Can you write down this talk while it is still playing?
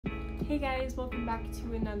Hey guys, welcome back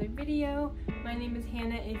to another video. My name is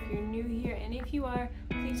Hannah if you're new here, and if you are,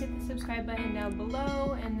 please hit the subscribe button down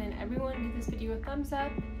below, and then everyone give this video a thumbs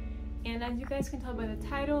up. And as you guys can tell by the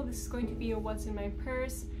title, this is going to be a what's in my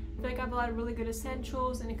purse. I feel like I have a lot of really good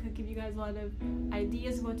essentials and it could give you guys a lot of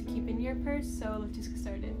ideas of what to keep in your purse, so let's just get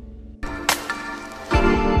started.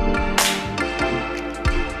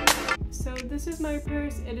 So this is my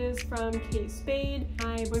purse. It is from Kate Spade.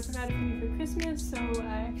 My boyfriend got it for me for Christmas, so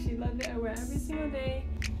I actually love it. I wear it every single day.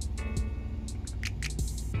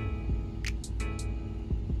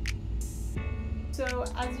 So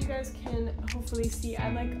as you guys can hopefully see,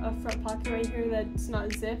 I like a front pocket right here that's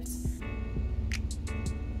not zipped.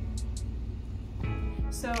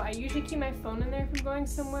 So I usually keep my phone in there if I'm going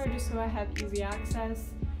somewhere, just so I have easy access.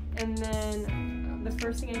 And then the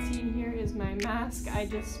first thing I see in here is my mask. I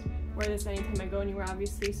just wear this anytime I go anywhere,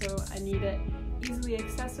 obviously, so I need it easily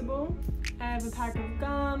accessible. I have a pack of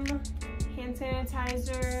gum, hand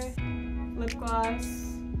sanitizer, lip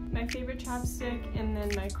gloss, my favorite chapstick, and then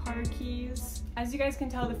my car keys. As you guys can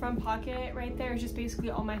tell, the front pocket right there is just basically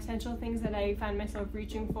all my essential things that I find myself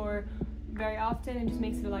reaching for very often. It just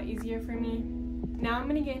makes it a lot easier for me. Now I'm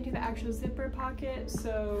gonna get into the actual zipper pocket,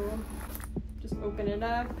 so just open it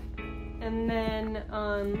up. And then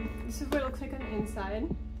this is what it looks like on the inside.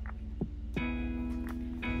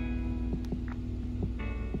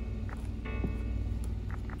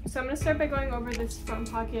 So I'm going to start by going over this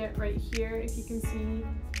front pocket right here, if you can see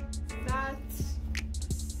that.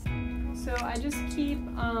 So I just keep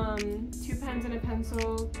 2 pens and a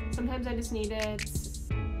pencil. Sometimes I just need it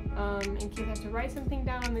in case I have to write something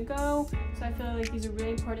down on the go. So I feel like these are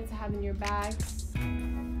really important to have in your bag.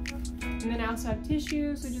 And then I also have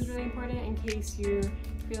tissues, which is really important in case you're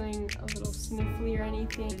feeling a little sniffly or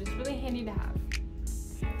anything. It's just really handy to have.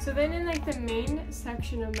 So then in like the main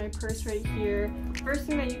section of my purse right here, first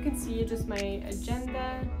thing that you can see is just my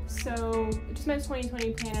agenda. So just my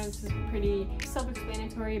 2020 planner. This is pretty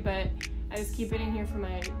self-explanatory, but I just keep it in here for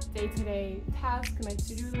my day-to-day tasks, my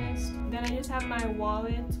to-do list. Then I just have my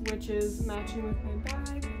wallet, which is matching with my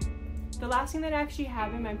bag. The last thing that I actually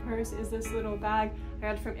have in my purse is this little bag. I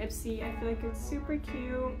got it from Ipsy. I feel like it's super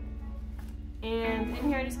cute. And in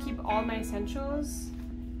here I just keep all my essentials.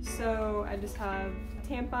 So I just have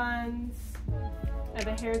tampons, I have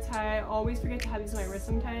a hair tie. I always forget to have these on my wrist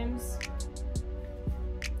sometimes.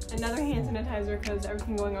 Another hand sanitizer because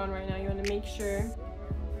everything going on right now, you want to make sure.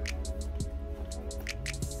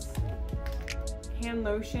 Hand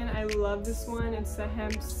lotion, I love this one. It's the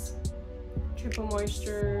Hemp's Triple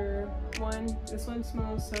Moisture one. This one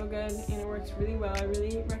smells so good and it works really well. I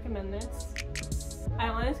really recommend this. I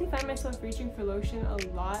honestly find myself reaching for lotion a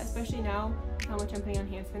lot, especially now how much I'm putting on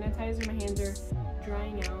hand sanitizer. My hands are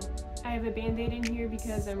drying out. I have a band-aid in here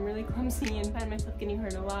because I'm really clumsy and find myself getting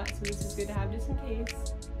hurt a lot, so this is good to have just in case.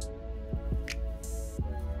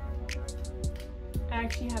 I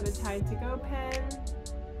actually have a Tide to Go pen,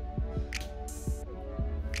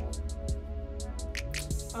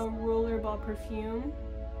 a rollerball perfume,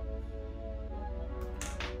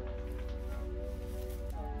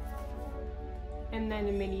 and then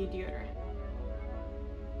a mini deodorant.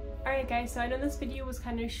 Alright guys, so I know this video was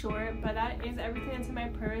kind of short, but that is everything that's in my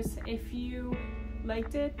purse. If you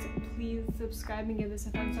liked it, please subscribe and give this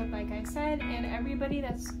a thumbs up like I said. And everybody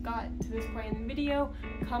that's got to this point in the video,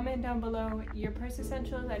 comment down below your purse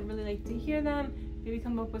essentials. I'd really like to hear them. Maybe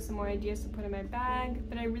come up with some more ideas to put in my bag.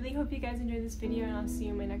 But I really hope you guys enjoyed this video, and I'll see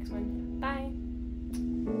you in my next one.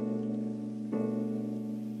 Bye!